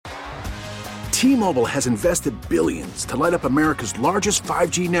T-Mobile has invested billions to light up America's largest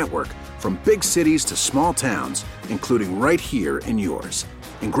 5G network, from big cities to small towns, including right here in yours.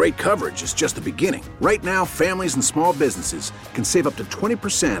 And great coverage is just the beginning. Right now, families and small businesses can save up to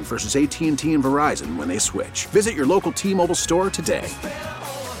 20% versus AT&T and Verizon when they switch. Visit your local T-Mobile store today.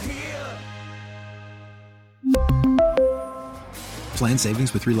 Plan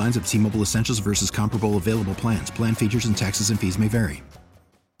savings with 3 lines of T-Mobile Essentials versus comparable available plans. Plan features and taxes and fees may vary.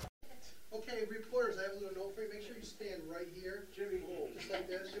 Okay, reporters, I have a little note for you. Make sure you stand right here. Jimmy, just like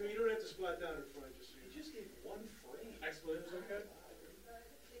this. Jimmy, you don't have to splat down in front. You just gave one frame. Expletives, okay?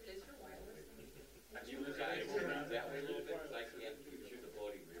 You guys that way a little bit, because I can't shoot the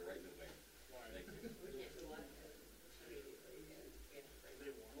voting. You're right in the way. Thank you.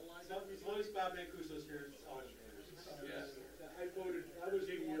 As long as Bob Mancuso's here, it's all Yes. I voted. I was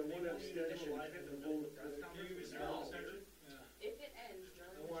the one abstention. The vote. Can you use your abstention? If it ends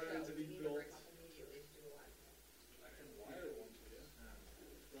during I wanted it to be built. immediately to do a live. I can wire one to you.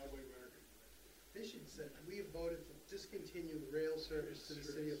 Broadway American. They should say, we have voted to discontinue rail service to the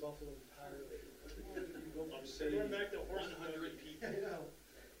city of Buffalo entirely. I'm going back to 100 people. I know.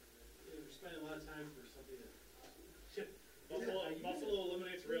 We're spending a lot of time for something that... Buffalo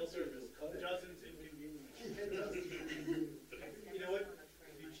eliminates rail service. Dozens inconvenience. You know what?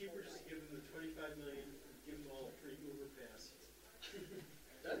 It'd be cheaper just to give them the $25 million and give them all a free Uber pass.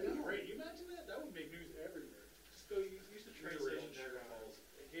 That'd be great. You imagine that? That would make news everywhere. Just go use the train station in Niagara Falls.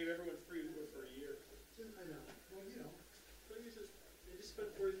 They gave everyone free Uber for a year. I know. Well, you know. They just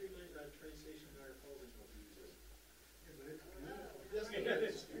spent $43 million on a train station in Niagara Falls and nobody uses it. Yeah,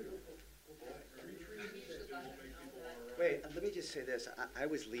 it's beautiful. Wait, let me just say this. I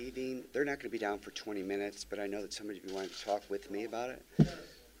was leaving. They're not going to be down for 20 minutes, but I know that somebody wanted to talk with me about it.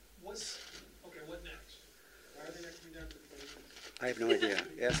 What next? Why are they not coming down for 20 minutes? I have no idea.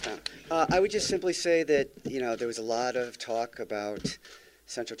 Ask them. I would just simply say that, there was a lot of talk about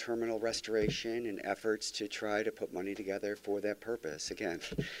Central Terminal restoration and efforts to try to put money together for that purpose. Again,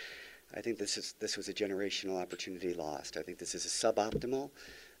 I think this was a generational opportunity lost. I think this is a suboptimal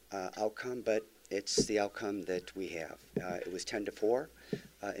outcome, but it's the outcome that we have. It was 10-4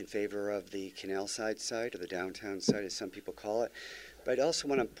 in favor of the canal side, or the downtown side, as some people call it. But I also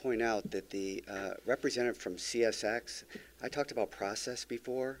want to point out that the representative from CSX, I talked about process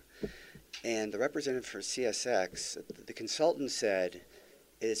before, and the representative for CSX, the consultant said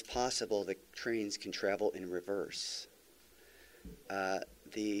it is possible that trains can travel in reverse.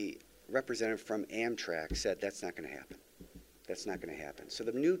 The representative from Amtrak said that's not going to happen. That's not going to happen. So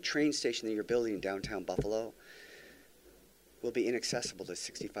the new train station that you're building in downtown Buffalo will be inaccessible to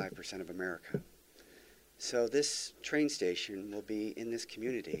 65% of America. So this train station will be in this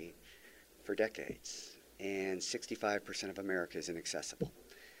community for decades, and 65% of America is inaccessible.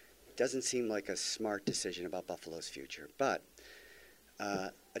 It doesn't seem like a smart decision about Buffalo's future, but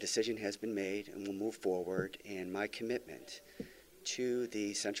a decision has been made and we'll move forward, and my commitment to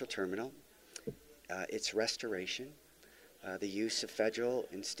the Central Terminal, its restoration, the use of federal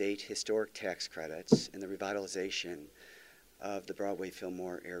and state historic tax credits, and the revitalization of the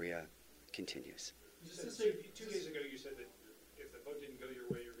Broadway-Fillmore area continues. Just to say, 2 days ago you said that if the vote didn't go your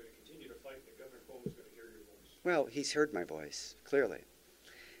way, you were going to continue to fight, and Governor Cuomo was going to hear your voice. Well, he's heard my voice, clearly.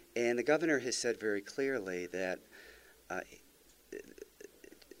 And the governor has said very clearly that a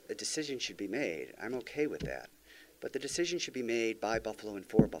decision should be made. I'm okay with that. But the decision should be made by Buffalo and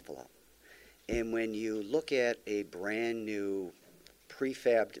for Buffalo. And when you look at a brand new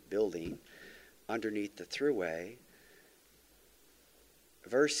prefabbed building underneath the thruway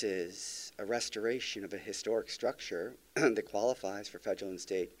versus a restoration of a historic structure that qualifies for federal and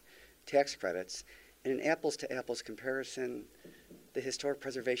state tax credits, in an apples-to-apples comparison, the historic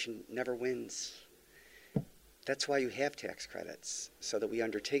preservation never wins. That's why you have tax credits, so that we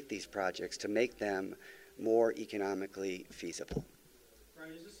undertake these projects to make them more economically feasible.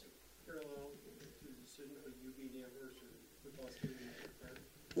 Brian, is this parallel to the decision of you being Amherst or with us being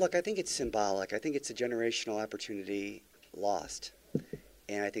Amherst? Look, I think it's symbolic. I think it's a generational opportunity lost.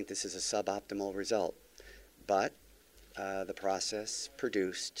 And I think this is a suboptimal result. But the process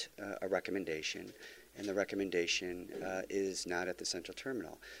produced a recommendation, and the recommendation is not at the Central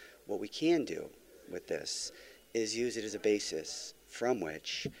Terminal. What we can do with this is use it as a basis from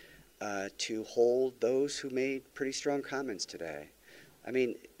which to hold those who made pretty strong comments today. I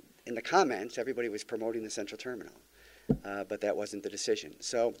mean, in the comments, everybody was promoting the Central Terminal, but that wasn't the decision.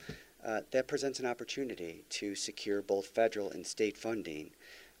 So that presents an opportunity to secure both federal and state funding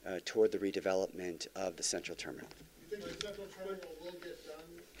toward the redevelopment of the Central Terminal. You think the Central Terminal will get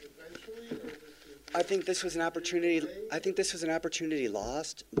done eventually, or is it I think this was an opportunity. I think this was an opportunity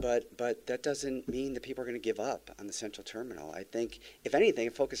lost, but that doesn't mean that people are going to give up on the Central Terminal. I think, if anything,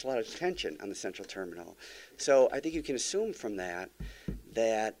 it focused a lot of attention on the Central Terminal. So I think you can assume from that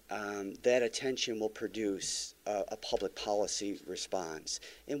that attention will produce a public policy response,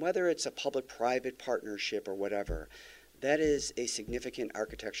 and whether it's a public-private partnership or whatever, that is a significant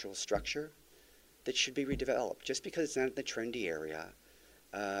architectural structure that should be redeveloped. Just because it's not in the trendy area.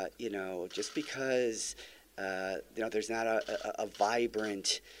 Just because there's not a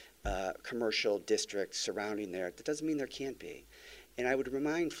vibrant commercial district surrounding there, that doesn't mean there can't be. And I would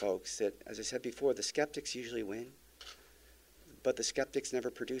remind folks that, as I said before, the skeptics usually win, but the skeptics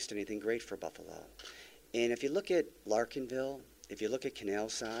never produced anything great for Buffalo. And if you look at Larkinville, if you look at Canal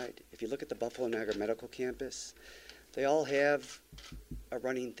Side, if you look at the Buffalo Niagara Medical Campus, they all have a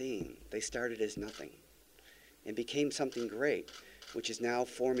running theme. They started as nothing and became something great, which is now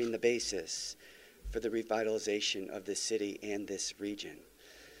forming the basis for the revitalization of this city and this region.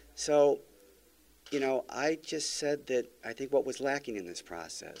 So, I just said that I think what was lacking in this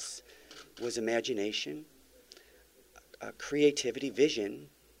process was imagination, creativity, vision,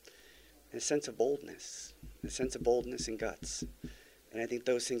 and a sense of boldness and guts. And I think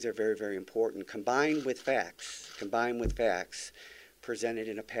those things are very, very important, combined with facts presented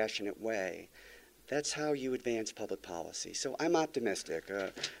in a passionate way. That's how you advance public policy. So I'm optimistic.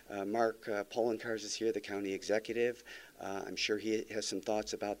 Mark Poloncarz is here, the county executive. I'm sure he has some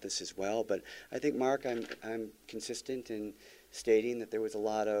thoughts about this as well. But I think, Mark, I'm consistent in stating that there was a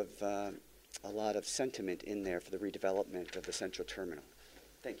lot of sentiment in there for the redevelopment of the Central Terminal.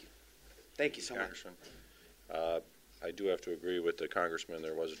 Thank you. Thank you so much. I do have to agree with the Congressman.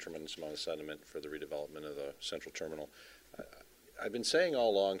 There was a tremendous amount of sentiment for the redevelopment of the Central Terminal. I've been saying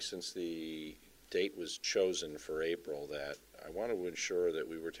all along since the date was chosen for April that I wanted to ensure that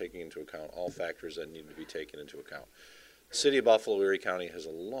we were taking into account all factors that need to be taken into account. The City of Buffalo, Erie County has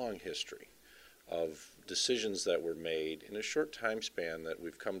a long history of decisions that were made in a short time span that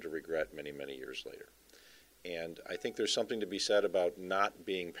we've come to regret many, many years later. And I think there's something to be said about not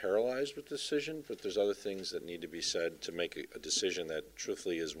being paralyzed with the decision, but there's other things that need to be said to make a decision that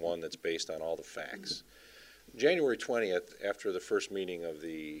truthfully is one that's based on all the facts. January 20th, after the first meeting of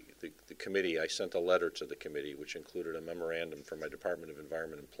the committee, I sent a letter to the committee which included a memorandum from my Department of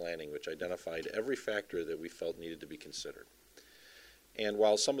Environment and Planning which identified every factor that we felt needed to be considered. And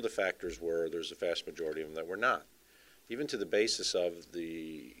while some of the factors were, there's a vast majority of them that were not. Even to the basis of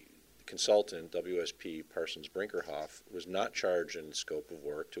the consultant, WSP Parsons Brinkerhoff, was not charged in scope of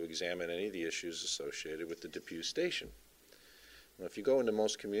work to examine any of the issues associated with the Depew station. Well, if you go into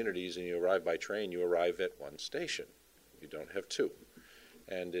most communities and you arrive by train, you arrive at one station. You don't have two.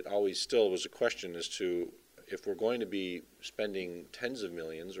 And it always still was a question as to if we're going to be spending tens of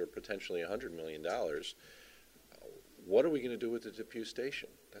millions or potentially $100 million, what are we going to do with the Depew station?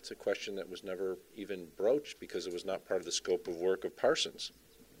 That's a question that was never even broached because it was not part of the scope of work of Parsons.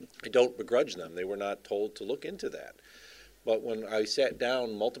 I don't begrudge them. They were not told to look into that. But when I sat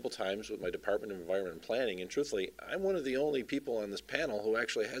down multiple times with my Department of Environment and Planning, and truthfully, I'm one of the only people on this panel who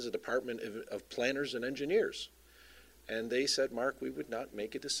actually has a department of planners and engineers. And they said, Mark, we would not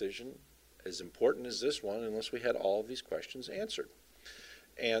make a decision as important as this one unless we had all of these questions answered.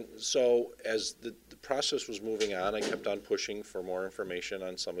 And so as the process was moving on, I kept on pushing for more information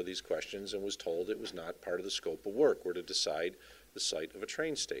on some of these questions and was told it was not part of the scope of work. We're to decide the site of a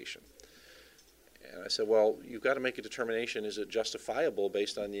train station. And I said, well, you've got to make a determination, is it justifiable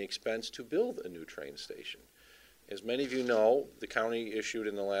based on the expense to build a new train station? As many of you know, the county issued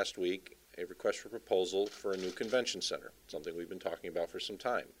in the last week a request for proposal for a new convention center, something we've been talking about for some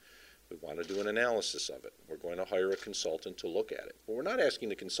time. We want to do an analysis of it. We're going to hire a consultant to look at it. But we're not asking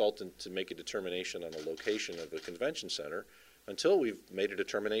the consultant to make a determination on the location of the convention center until we've made a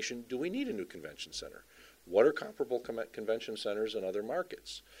determination, do we need a new convention center? What are comparable convention centers in other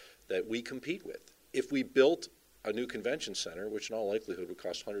markets that we compete with? If we built a new convention center, which in all likelihood would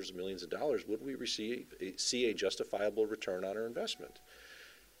cost hundreds of millions of dollars, would we see a justifiable return on our investment?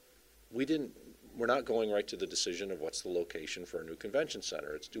 We're not going right to the decision of what's the location for a new convention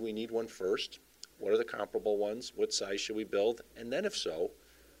center. It's, do we need one first? What are the comparable ones? What size should we build? And then if so,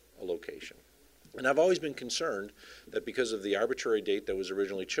 a location. And I've always been concerned that because of the arbitrary date that was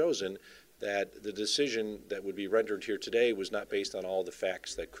originally chosen, that the decision that would be rendered here today was not based on all the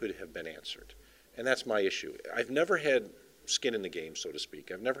facts that could have been answered. And that's my issue. I've never had skin in the game, so to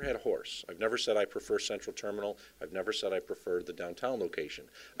speak. I've never had a horse. I've never said I prefer Central Terminal. I've never said I prefer the downtown location.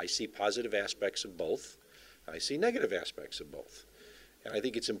 I see positive aspects of both. I see negative aspects of both. And I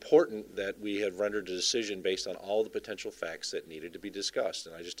think it's important that we have rendered a decision based on all the potential facts that needed to be discussed,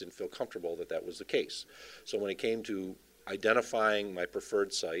 and I just didn't feel comfortable that that was the case. So when it came to identifying my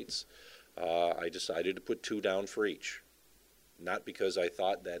preferred sites, I decided to put 2 down for each. Not because I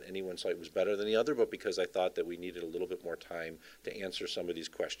thought that any one site was better than the other, but because I thought that we needed a little bit more time to answer some of these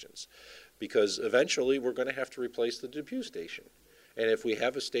questions. Because eventually we're going to have to replace the Depew station. And if we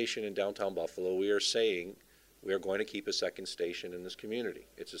have a station in downtown Buffalo, we are saying we are going to keep a second station in this community.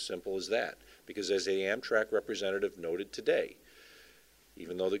 It's as simple as that. Because as the Amtrak representative noted today,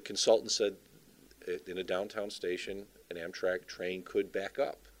 even though the consultant said in a downtown station, an Amtrak train could back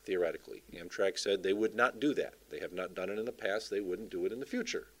up, theoretically. Amtrak said they would not do that. They have not done it in the past. They wouldn't do it in the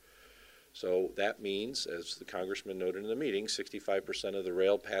future. So that means, as the congressman noted in the meeting, 65% of the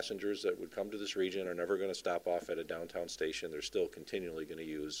rail passengers that would come to this region are never going to stop off at a downtown station. They're still continually going to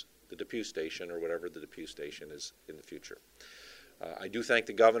use the Depew station or whatever the Depew station is in the future. I do thank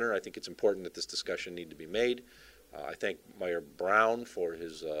the governor. I think it's important that this discussion need to be made. I thank Mayor Brown for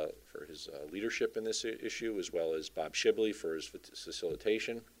his leadership in this issue, as well as Bob Shibley for his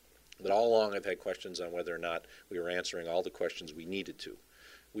facilitation. But all along I've had questions on whether or not we were answering all the questions we needed to.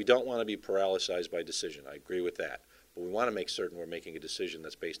 We don't want to be paralyzed by decision. I agree with that. But we want to make certain we're making a decision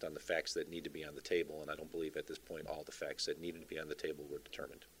that's based on the facts that need to be on the table, and I don't believe at this point all the facts that needed to be on the table were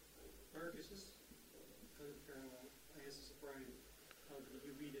determined. Mark, is this kind of parallel? I guess it's a Brian, the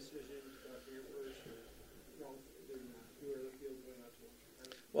UB decision about the first, or no, they're not. You are the field going out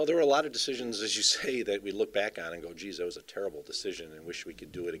to. Well, there were a lot of decisions, as you say, that we look back on and go, geez, that was a terrible decision and wish we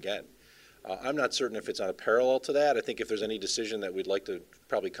could do it again. I'm not certain if it's on a parallel to that. I think if there's any decision that we'd like to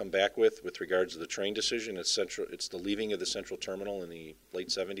probably come back with regards to the train decision, it's the leaving of the Central Terminal in the late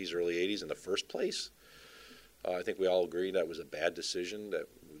 70s, early 80s in the first place. I think we all agree that was a bad decision that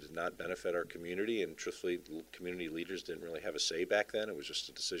did not benefit our community, and truthfully, community leaders didn't really have a say back then. It was just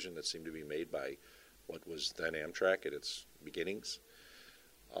a decision that seemed to be made by what was then Amtrak at its beginnings.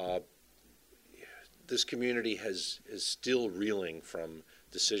 This community is still reeling from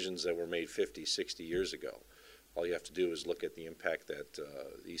decisions that were made 50, 60 years ago. All you have to do is look at the impact that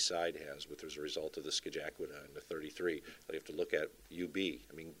the East Side has as a result of the Scajaquada and the 33. You have to look at UB.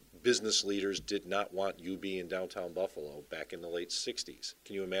 I mean, business leaders did not want UB in downtown Buffalo back in the late 60s.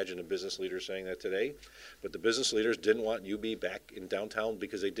 Can you imagine a business leader saying that today? But the business leaders didn't want UB back in downtown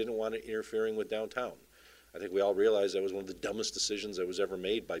because they didn't want it interfering with downtown. I think we all realize that was one of the dumbest decisions that was ever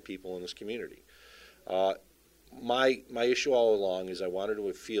made by people in this community. My issue all along is I wanted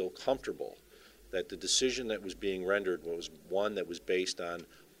to feel comfortable that the decision that was being rendered was one that was based on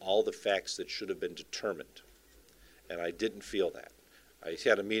all the facts that should have been determined. And I didn't feel that. I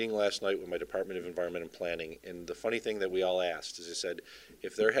had a meeting last night with my Department of Environment and Planning, and the funny thing that we all asked is I said,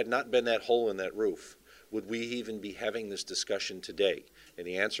 if there had not been that hole in that roof, would we even be having this discussion today? And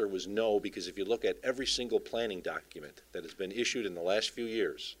the answer was no, because if you look at every single planning document that has been issued in the last few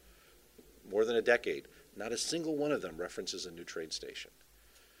years, more than a decade, not a single one of them references a new train station.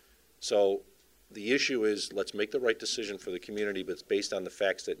 So the issue is, let's make the right decision for the community, but it's based on the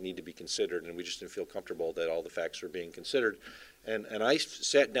facts that need to be considered, and we just didn't feel comfortable that all the facts were being considered. And I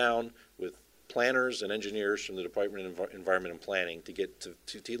sat down with planners and engineers from the Department of Environment and Planning to get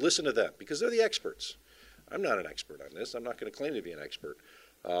to listen to them, because they're the experts. I'm not an expert on this. I'm not going to claim to be an expert.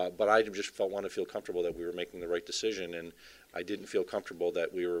 But I just want to feel comfortable that we were making the right decision, and I didn't feel comfortable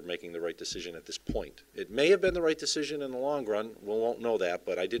that we were making the right decision at this point. It may have been the right decision in the long run. We won't know that,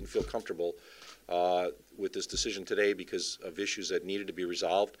 but I didn't feel comfortable with this decision today because of issues that needed to be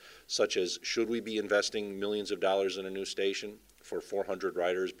resolved, such as should we be investing millions of dollars in a new station for 400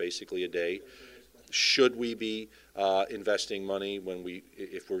 riders basically a day? Should we be investing money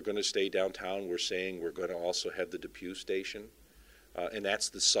if we're going to stay downtown, we're saying we're going to also have the Depew station? And that's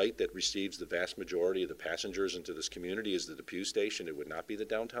the site that receives the vast majority of the passengers into this community is the Depew station. It would not be the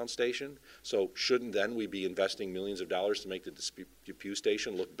downtown station. So shouldn't then we be investing millions of dollars to make the Depew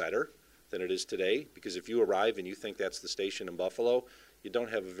station look better than it is today? Because if you arrive and you think that's the station in Buffalo, you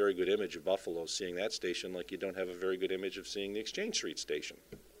don't have a very good image of Buffalo seeing that station, like you don't have a very good image of seeing the Exchange Street station.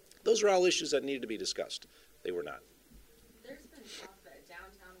 Those are all issues that needed to be discussed. They were not. There's been talk that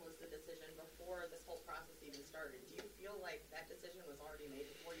downtown was the decision before this whole process even started. Do you feel like that decision was already made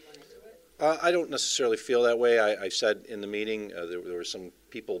before you went into it? I don't necessarily feel that way. I said in the meeting there were some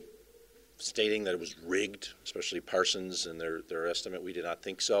people stating that it was rigged, especially Parsons and their estimate. We did not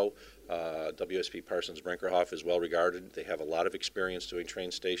think so. WSP Parsons Brinkerhoff is well regarded. They have a lot of experience doing train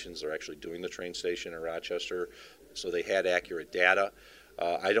stations. They're actually doing the train station in Rochester, so they had accurate data.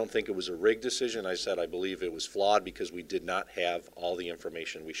 I don't think it was a rigged decision. I said I believe it was flawed because we did not have all the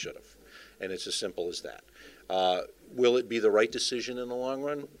information we should have. And it's as simple as that. Will it be the right decision in the long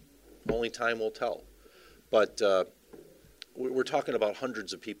run? Only time will tell. But we're talking about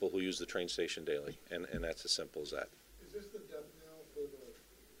hundreds of people who use the train station daily, and that's as simple as that. Is this the death knell for the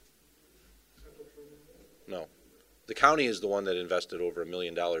central terminal? No. The county is the one that invested over $1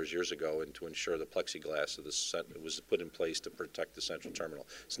 million years ago to ensure the plexiglass was put in place to protect the central terminal.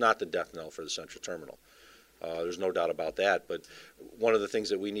 It's not the death knell for the central terminal. There's no doubt about that, but one of the things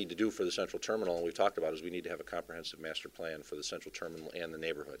that we need to do for the central terminal, and we've talked about, is we need to have a comprehensive master plan for the central terminal and the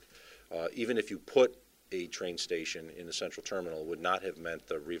neighborhood. Even if you put a train station in the central terminal, would not have meant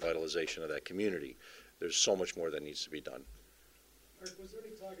the revitalization of that community. There's so much more that needs to be done. Art, was there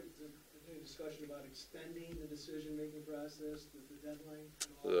any talk, any discussion about extending the decision-making process, the deadline?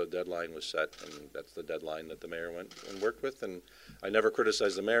 The deadline was set, and that's the deadline that the mayor went and worked with. And I never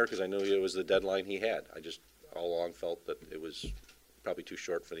criticized the mayor because I knew it was the deadline he had. I just all along felt that it was probably too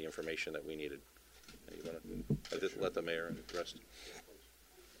short for the information that we needed. And I didn't let the mayor rest.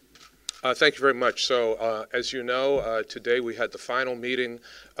 Thank you very much. So, as you know, today we had the final meeting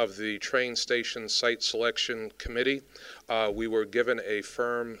of the train station site selection committee. We were given a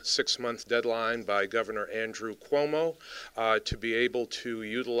firm 6-month deadline by Governor Andrew Cuomo to be able to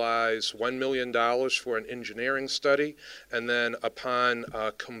utilize $1 million for an engineering study, and then upon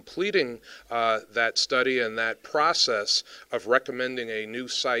completing that study and that process of recommending a new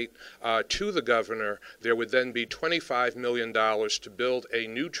site to the governor, there would then be $25 million to build a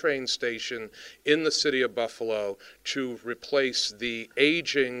new train station in the city of Buffalo to replace the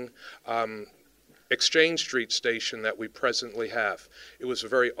aging Exchange Street station that we presently have. It was a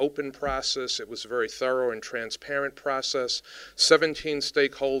very open process. It was a very thorough and transparent process. 17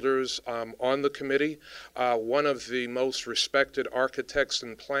 stakeholders on the committee. One of the most respected architects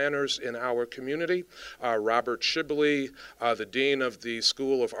and planners in our community, Robert Shibley, the Dean of the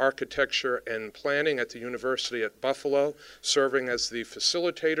School of Architecture and Planning at the University at Buffalo, serving as the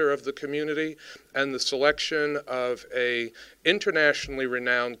facilitator of the community, and the selection of a internationally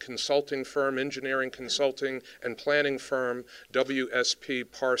renowned consulting firm, engineering consulting and planning firm, WSP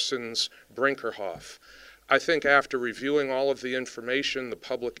Parsons Brinkerhoff. I think after reviewing all of the information, the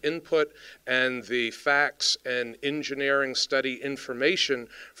public input, and the facts and engineering study information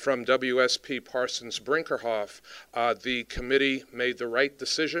from WSP Parsons Brinkerhoff, the committee made the right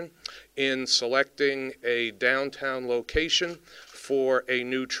decision in selecting a downtown location for a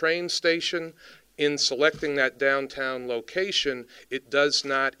new train station. In selecting that downtown location, it does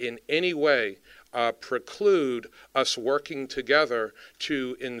not in any way preclude us working together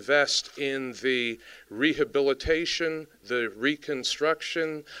to invest in the rehabilitation, the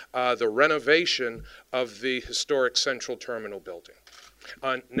reconstruction, the renovation of the historic Central Terminal building.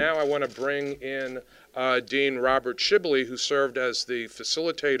 Now I want to bring in Dean Robert Shibley, who served as the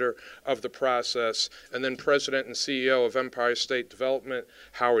facilitator of the process, and then President and CEO of Empire State Development,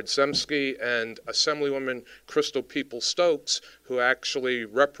 Howard Zemsky, and Assemblywoman Crystal Peoples-Stokes, who actually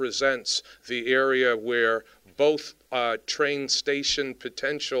represents the area where both train station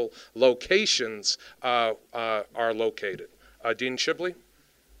potential locations are located. Dean Shibley?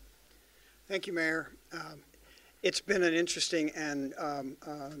 Thank you, Mayor. It's been an interesting and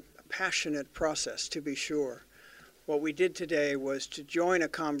passionate process, to be sure. What we did today was to join a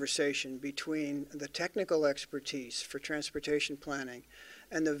conversation between the technical expertise for transportation planning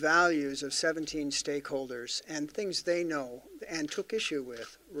and the values of 17 stakeholders and things they know and took issue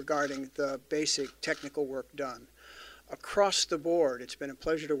with regarding the basic technical work done. Across the board, it's been a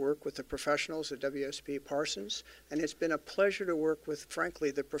pleasure to work with the professionals at WSP Parsons, and it's been a pleasure to work with,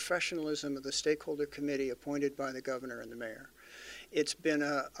 frankly, the professionalism of the stakeholder committee appointed by the governor and the mayor. It's been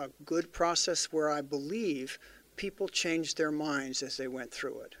a good process where I believe people changed their minds as they went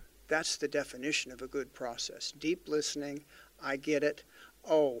through it. That's the definition of a good process. Deep listening, I get it.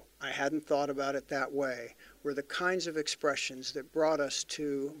 Oh, I hadn't thought about it that way, were the kinds of expressions that brought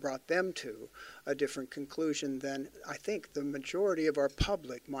them to a different conclusion than I think the majority of our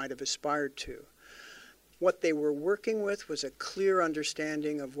public might have aspired to. What they were working with was a clear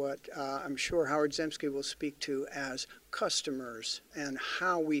understanding of what I'm sure Howard Zemsky will speak to as customers and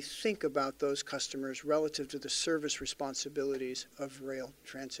how we think about those customers relative to the service responsibilities of rail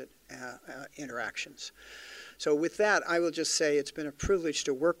transit interactions. So with that, I will just say it's been a privilege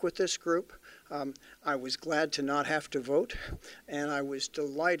to work with this group. I was glad to not have to vote, and I was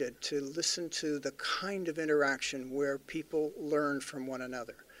delighted to listen to the kind of interaction where people learn from one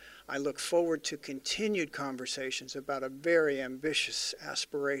another. I look forward to continued conversations about a very ambitious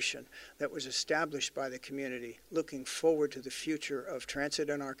aspiration that was established by the community, looking forward to the future of transit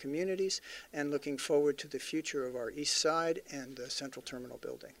in our communities and looking forward to the future of our East Side and the Central Terminal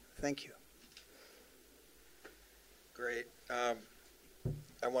building. Thank you. Great.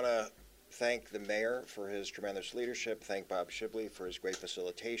 I want to thank the mayor for his tremendous leadership, thank Bob Shibley for his great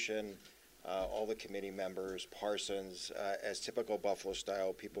facilitation, all the committee members, Parsons. As typical Buffalo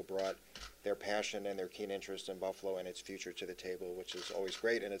style, people brought their passion and their keen interest in Buffalo and its future to the table, which is always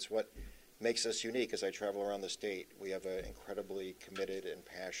great, and it's what makes us unique. As I travel around the state, we have an incredibly committed and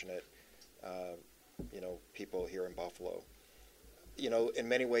passionate, people here in Buffalo. In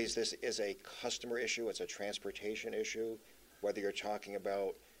many ways, this is a customer issue. It's a transportation issue, whether you're talking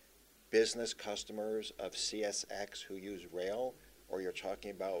about business customers of CSX who use rail, or you're talking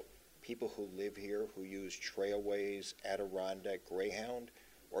about people who live here who use Trailways, Adirondack, Greyhound,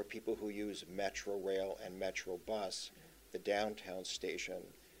 or people who use Metro Rail and Metro Bus. The downtown station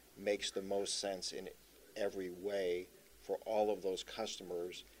makes the most sense in every way for all of those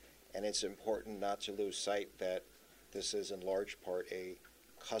customers, and it's important not to lose sight that this is in large part a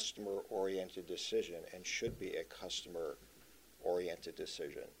customer-oriented decision and should be a customer-oriented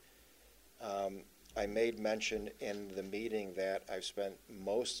decision. I made mention in the meeting that I've spent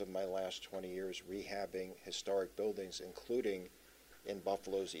most of my last 20 years rehabbing historic buildings, including in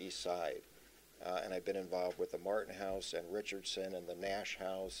Buffalo's East Side. And I've been involved with the Martin House and Richardson and the Nash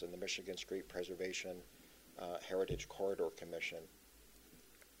House and the Michigan Street Preservation Heritage Corridor Commission.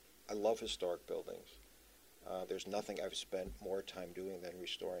 I love historic buildings. There's nothing I've spent more time doing than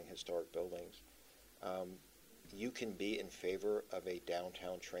restoring historic buildings. You can be in favor of a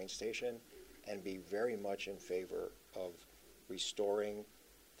downtown train station and be very much in favor of restoring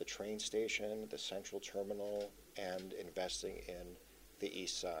the train station, the Central Terminal, and investing in the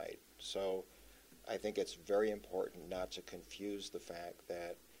East Side. So I think it's very important not to confuse the fact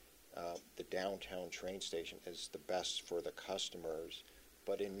that the downtown train station is the best for the customers,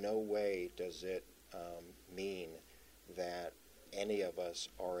 but in no way does it mean that any of us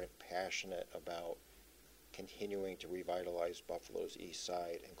aren't passionate about continuing to revitalize Buffalo's East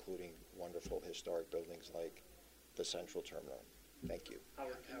Side, including wonderful historic buildings like the Central Terminal. Thank you.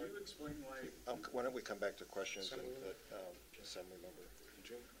 Howard, can you explain why? Why don't we come back to questions and Assembly Member.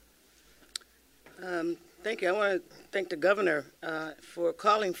 Thank you. I want to thank the governor for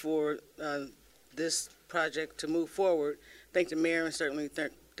calling for this project to move forward. Thank the mayor and certainly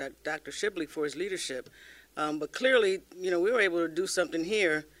thank Dr. Shibley for his leadership. But clearly, we were able to do something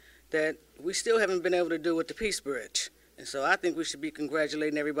here that we still haven't been able to do with the Peace Bridge. And so I think we should be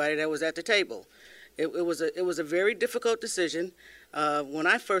congratulating everybody that was at the table. It was a very difficult decision. When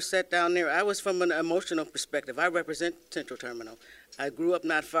I first sat down there, I was from an emotional perspective. I represent Central Terminal. I grew up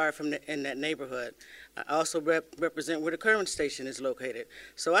not far from in that neighborhood. I also represent where the current station is located.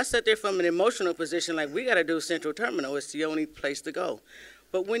 So I sat there from an emotional position like, we got to do Central Terminal. It's the only place to go.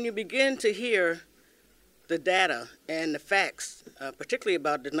 But when you begin to hear the data and the facts, particularly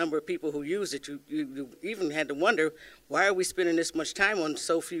about the number of people who use it, you even had to wonder, why are we spending this much time on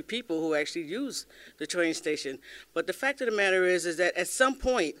so few people who actually use the train station? But the fact of the matter is that at some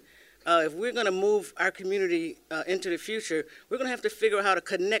point, if we're going to move our community into the future, we're going to have to figure out how to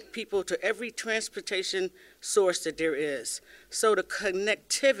connect people to every transportation source that there is. So the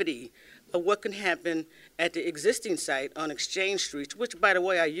connectivity of what can happen at the existing site on Exchange Street, which, by the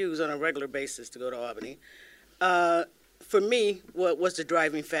way, I use on a regular basis to go to Albany, for me, what was the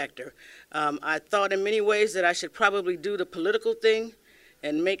driving factor. I thought in many ways that I should probably do the political thing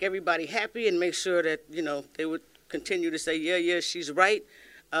and make everybody happy and make sure that, they would continue to say, yeah, she's right.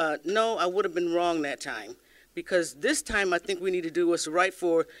 No, I would have been wrong that time. Because this time I think we need to do what's right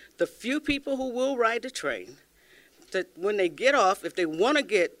for the few people who will ride the train, that when they get off, if they want to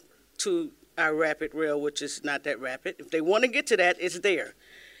get to our rapid rail, which is not that rapid, if they want to get to that, it's there.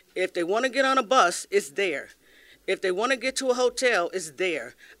 If they want to get on a bus, it's there. If they want to get to a hotel, it's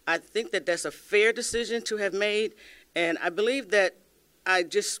there. I think that that's a fair decision to have made, and I believe that I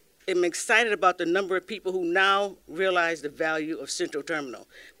just am excited about the number of people who now realize the value of Central Terminal,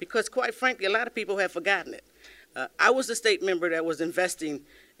 because quite frankly, a lot of people have forgotten it. I was the state member that was investing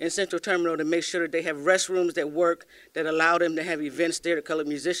in Central Terminal to make sure that they have restrooms that work, that allow them to have events there. The Colored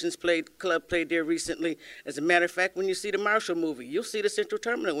Musicians Club played there recently. As a matter of fact, when you see the Marshall movie, you'll see the Central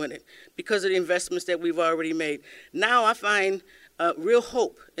Terminal in it because of the investments that we've already made. Now I find real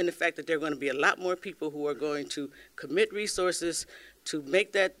hope in the fact that there are going to be a lot more people who are going to commit resources to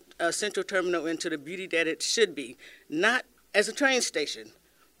make that Central Terminal into the beauty that it should be, not as a train station,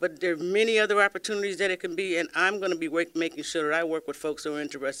 but there are many other opportunities that it can be, and I'm going to be making sure that I work with folks who are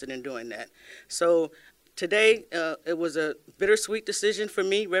interested in doing that. So today, it was a bittersweet decision for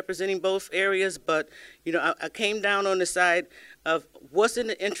me representing both areas, but I came down on the side of what's in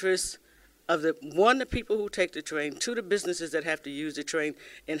the interest of the people who take the train, two, the businesses that have to use the train,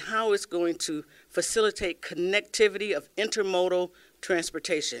 and how it's going to facilitate connectivity of intermodal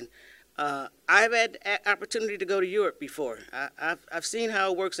transportation. I've had opportunity to go to Europe before. I've seen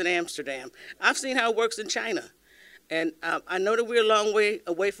how it works in Amsterdam. I've seen how it works in China. And I know that we're a long way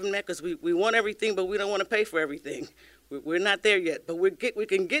away from that because we want everything, but we don't want to pay for everything. We're not there yet, but we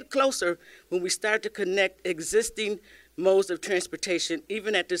can get closer when we start to connect existing modes of transportation,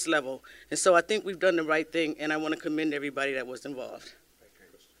 even at this level. And so I think we've done the right thing, and I want to commend everybody that was involved.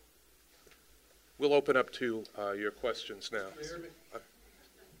 We'll open up to your questions now. Mayor, it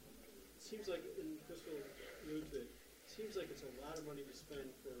seems like in fiscal mood that it seems like it's a lot of money to spend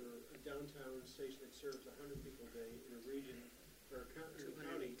for a downtown station that serves 100 people a day in a region where a county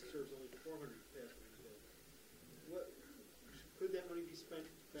serves only 400 passengers a day. Could that money be spent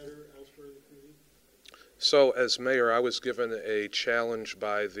better elsewhere in the community? So as mayor, I was given a challenge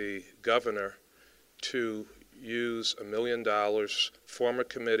by the governor to use $1 million, form a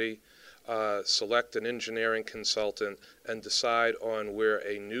committee, select an engineering consultant, and decide on where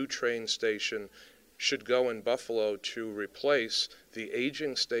a new train station should go in Buffalo to replace the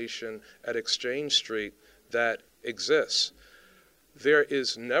aging station at Exchange Street that exists. There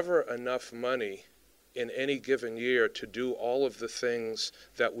is never enough money in any given year to do all of the things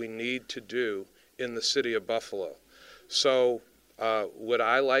that we need to do in the city of Buffalo. So would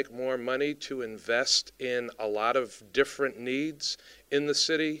I like more money to invest in a lot of different needs in the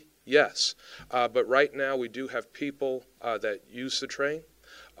city? Yes. But right now we do have people that use the train.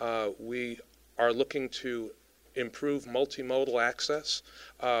 We are looking to improve multimodal access.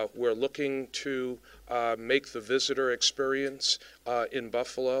 We're looking to make the visitor experience in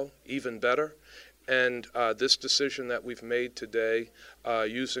Buffalo even better. And this decision that we've made today,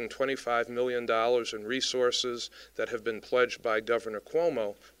 using $25 million in resources that have been pledged by Governor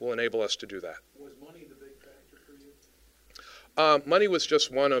Cuomo, will enable us to do that. Was money the big factor for you? Money was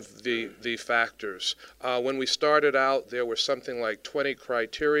just one of the factors. When we started out, there were something like 20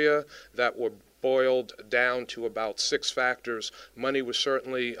 criteria that were boiled down to about 6 factors. Money was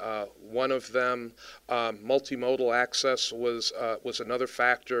certainly one of them. Multimodal access was another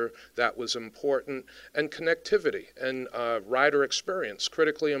factor that was important, and connectivity and rider experience,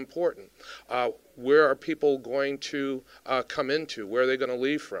 critically important. Where are people going to come into? Where are they going to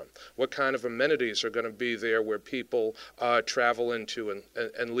leave from? What kind of amenities are going to be there where people travel into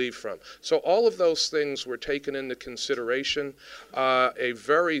and leave from? So all of those things were taken into consideration. A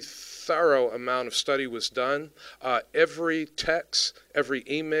very thorough amount of study was done. Every text, every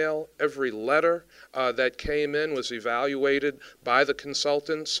email, every letter that came in was evaluated by the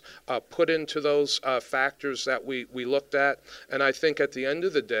consultants, put into those factors that we looked at. And I think at the end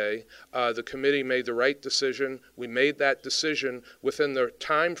of the day, the committee made the right decision. We made that decision within the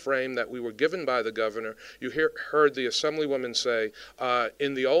time frame that we were given by the governor. You heard the Assemblywoman say,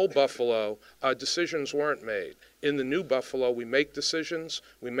 in the old Buffalo, decisions weren't made. In the new Buffalo, we make decisions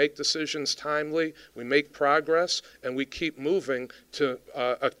timely, we make progress, and we keep moving to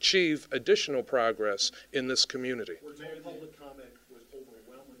achieve additional progress in this community. Public comment was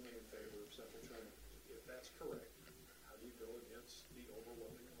overwhelmingly in favor of Central Terminal. If that's correct, how do you go against the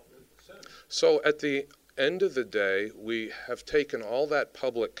overwhelming public sentiment? So at the end of the day, we have taken all that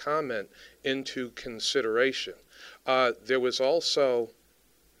public comment into consideration. There was also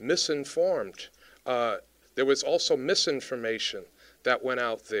misinformation that went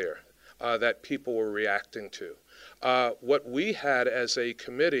out there that people were reacting to. What we had as a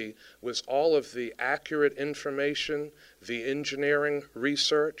committee was all of the accurate information, the engineering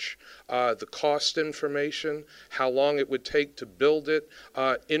research, the cost information, how long it would take to build it,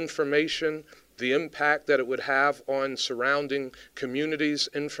 information, the impact that it would have on surrounding communities'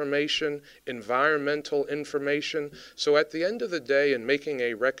 information, environmental information. So at the end of the day, in making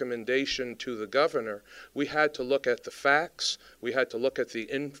a recommendation to the governor, we had to look at the facts, we had to look at the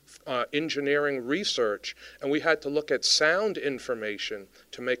engineering research, and we had to look at sound information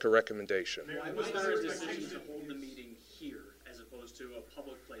to make a recommendation. Why was there a decision to hold the meeting here as opposed to a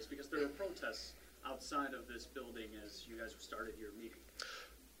public place? Because there were protests outside of this building as you guys started your meeting.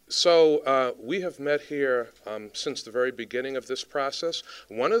 So we have met here since the very beginning of this process.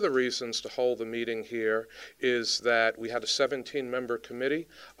 One of the reasons to hold the meeting here is that we had a 17-member committee.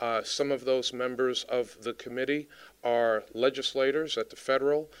 Some of those members of the committee are legislators at the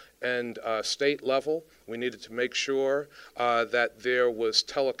federal and state level. We needed to make sure that there was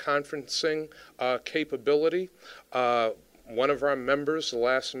teleconferencing capability. One of our members, the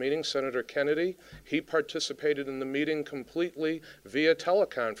last meeting, Senator Kennedy, he participated in the meeting completely via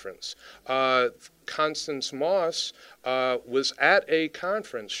teleconference. Constance Moss was at a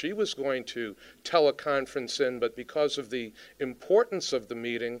conference. She was going to teleconference in, but because of the importance of the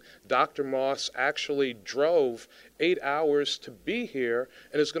meeting, Dr. Moss actually drove 8 hours to be here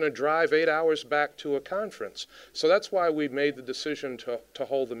and is going to drive 8 hours back to a conference. So that's why we made the decision to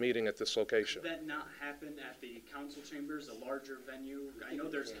hold the meeting at this location. Did that not happen at the council chambers, a larger venue? I know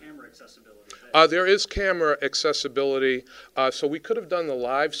there's camera accessibility. There is camera accessibility, so we could have done the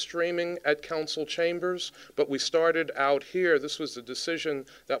live streaming at council chambers, but we started out here. This was the decision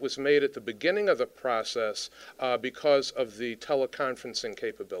that was made at the beginning of the process because of the teleconferencing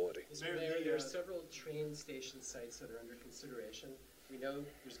capability. There are several train station sites that are under consideration. We know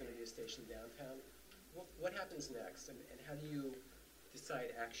there's going to be a station downtown. What happens next, and how do you decide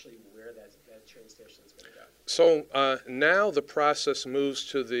actually where that train station is going to go? So now the process moves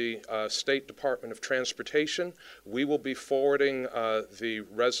to the State Department of Transportation. We will be forwarding the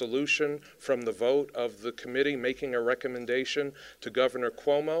resolution from the vote of the committee making a recommendation to Governor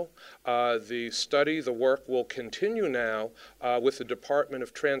Cuomo. The work will continue now with the Department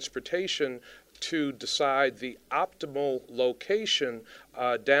of Transportation to decide the optimal location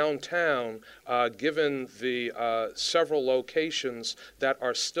downtown, given the several locations that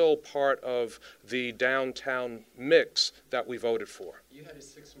are still part of the downtown mix that we voted for. You had a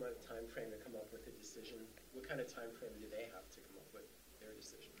 6-month time frame to come up with a decision. What kind of time frame do they have to come up with their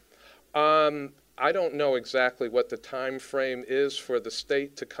decision? I don't know exactly what the time frame is for the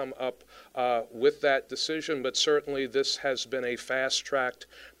state to come up with that decision, but certainly this has been a fast-tracked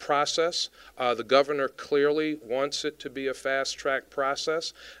process. The governor clearly wants it to be a fast-track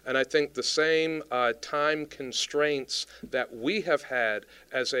process, and I think the same time constraints that we have had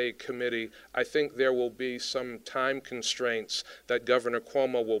as a committee, I think there will be some time constraints that Governor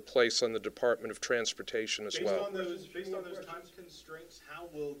Cuomo will place on the Department of Transportation as well. Based on those time constraints, how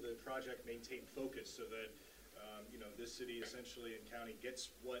will the project maintain focus so that this city essentially and county gets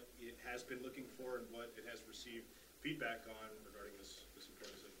what it has been looking for and what it has received feedback on regarding this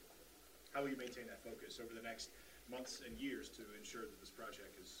important decision? How will you maintain that focus over the next months and years to ensure that this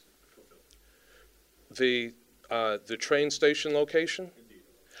project is fulfilled? The train station location? Indeed.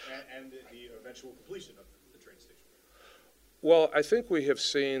 And the eventual completion of the train station. Well, I think we have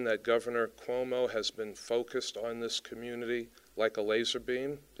seen that Governor Cuomo has been focused on this community like a laser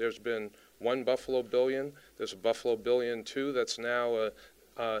beam. There's been one Buffalo billion. There's a Buffalo billion 2 that's now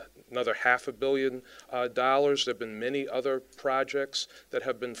another $500 million. There have been many other projects that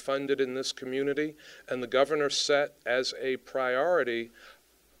have been funded in this community, and the governor set as a priority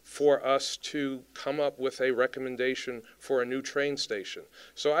for us to come up with a recommendation for a new train station.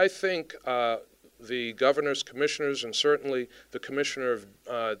 So I think the governor's commissioners and certainly the commissioner of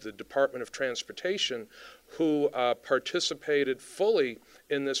the Department of Transportation who participated fully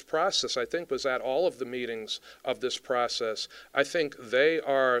in this process, I think was at all of the meetings of this process. I think they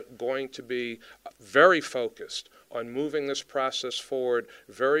are going to be very focused on moving this process forward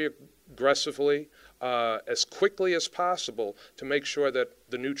very aggressively, as quickly as possible to make sure that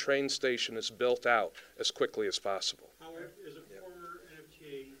the new train station is built out as quickly as possible. Howard, as a former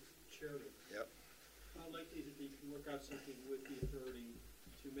NFTA chairman, how likely is it that you can work out something with the authority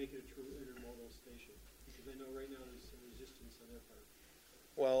to make it a true intermodal station? Because I know right now there's some resistance on their part.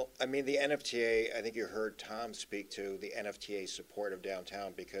 Well, I mean, the NFTA, I think you heard Tom speak to the NFTA support of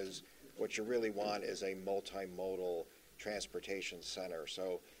downtown, because what you really want is a multimodal transportation center.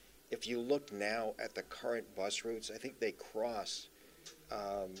 So if you look now at the current bus routes, I think they cross,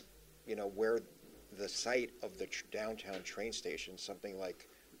 where the site of the downtown train station, something like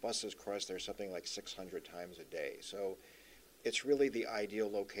buses cross there something like 600 times a day. So it's really the ideal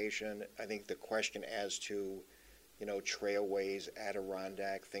location. I think the question as to, trailways,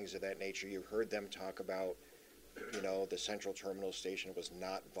 Adirondack, things of that nature, you heard them talk about, the central terminal station was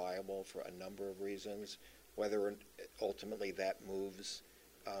not viable for a number of reasons. Whether ultimately that moves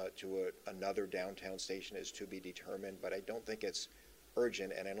to another downtown station is to be determined, but I don't think it's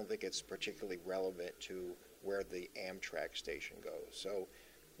urgent, and I don't think it's particularly relevant to where the Amtrak station goes. So,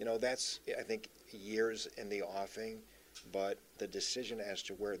 that's, I think, years in the offing, but the decision as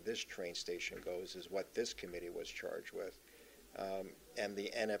to where this train station goes is what this committee was charged with. And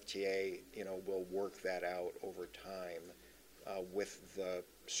the NFTA, will work that out over time with the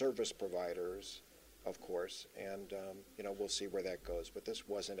service providers, of course, and, we'll see where that goes. But this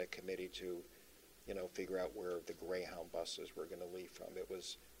wasn't a committee to, figure out where the Greyhound buses were going to leave from. It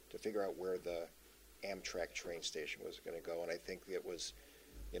was to figure out where the Amtrak train station was going to go. And I think it was,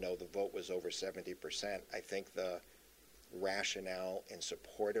 the vote was over 70%. I think the rationale in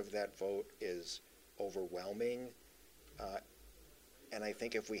support of that vote is overwhelming. And I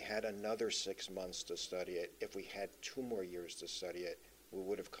think if we had another 6 months to study it, if we had 2 more years to study it, we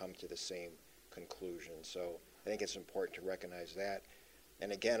would have come to the same conclusion. So I think it's important to recognize that.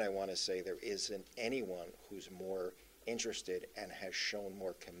 And again, I want to say there isn't anyone who's more interested and has shown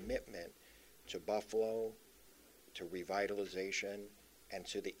more commitment to Buffalo, to revitalization, and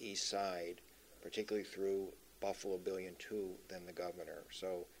to the east side, particularly through Buffalo Billion 2, than the governor.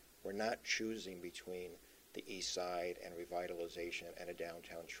 So we're not choosing between the east side and revitalization and a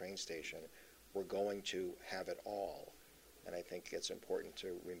downtown train station. We're going to have it all. And I think it's important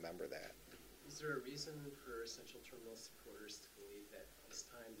to remember that. Is there a reason for Central Terminal supporters to believe that this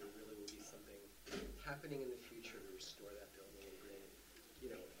time there really will be something happening in the future to restore that building and bring,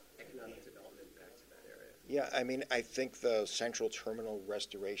 economic development back to that area? Yeah, I think the Central Terminal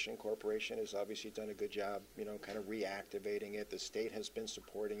Restoration Corporation has obviously done a good job, kind of reactivating it. The state has been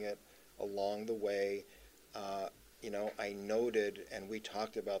supporting it along the way. I noted, and we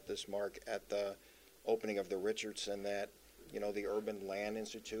talked about this, Mark, at the opening of the Richardson, that, the Urban Land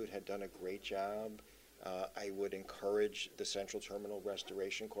Institute had done a great job. I would encourage the Central Terminal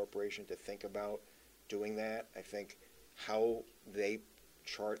Restoration Corporation to think about doing that. I think how they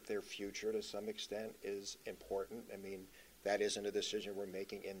chart their future to some extent is important. That isn't a decision we're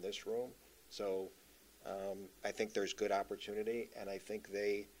making in this room. So I think there's good opportunity, and I think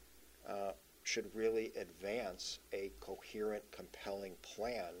they should really advance a coherent, compelling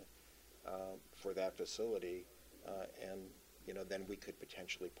plan for that facility, and then we could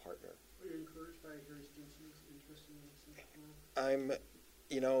potentially partner. Are you encouraged by Harry Stinson's interest in Central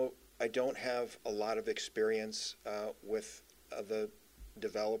Terminal? I don't have a lot of experience with the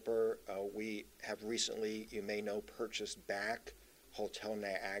developer. We have recently, you may know, purchased back Hotel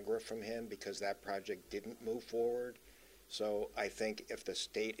Niagara from him because that project didn't move forward. So I think if the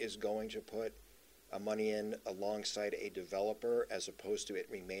state is going to put money in alongside a developer as opposed to it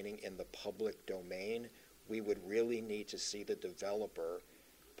remaining in the public domain, we would really need to see the developer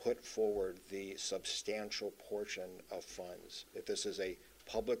put forward the substantial portion of funds. If this is a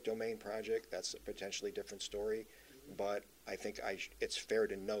public domain project, that's a potentially different story. But I think it's fair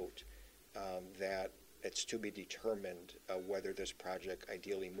to note that it's to be determined whether this project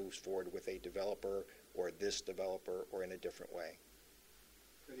ideally moves forward with a developer or this developer or in a different way.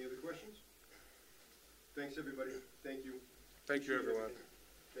 Any other questions? Thanks, everybody. Thank you. Thank you, everyone.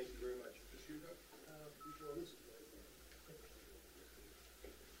 Thank you very much.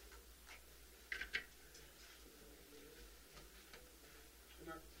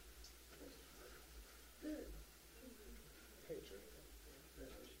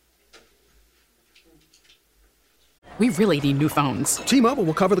 We really need new phones. T-Mobile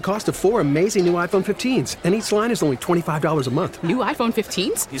will cover the cost of 4 amazing new iPhone 15s, and each line is only $25 a month. New iPhone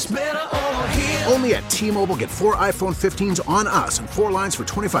 15s? It's better over here. Only at T-Mobile, get 4 iPhone 15s on us and 4 lines for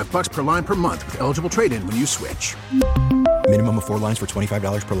 $25 per line per month with eligible trade-in when you switch. Minimum of 4 lines for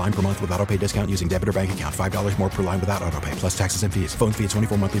 $25 per line per month with auto-pay discount using debit or bank account. $5 more per line without auto-pay, plus taxes and fees. Phone fee at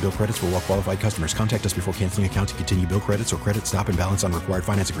 24 monthly bill credits for well-qualified customers. Contact us before canceling account to continue bill credits or credit stop and balance on required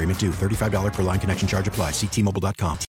finance agreement due. $35 per line connection charge applies. See T-Mobile.com.